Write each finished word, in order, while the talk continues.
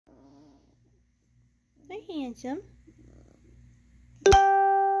Hi, handsome.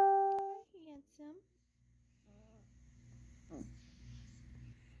 Hi, handsome.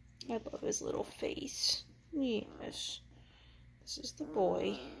 I love his little face. Yes. This is the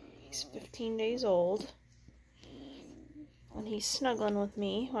boy. He's 15 days old. And he's snuggling with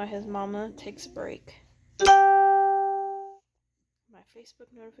me while his mama takes a break. My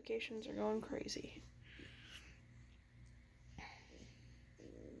Facebook notifications are going crazy.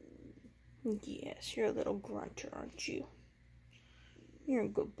 Yes, you're a little grunter, aren't you? You're a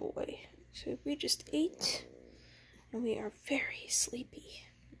good boy. So we just ate, and we are very sleepy,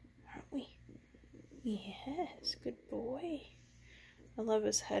 aren't we? Yes, good boy. I love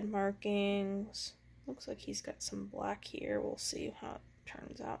his head markings. Looks like he's got some black here. We'll see how it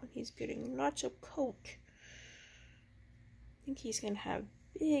turns out. He's getting lots of coat. I think he's going to have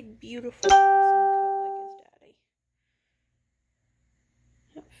big, beautiful, awesome coat like his daddy.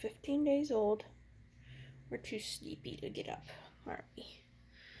 Yep, 15 days old. We're too sleepy to get up, aren't we?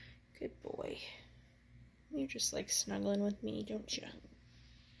 Good boy. You just like snuggling with me, don't you?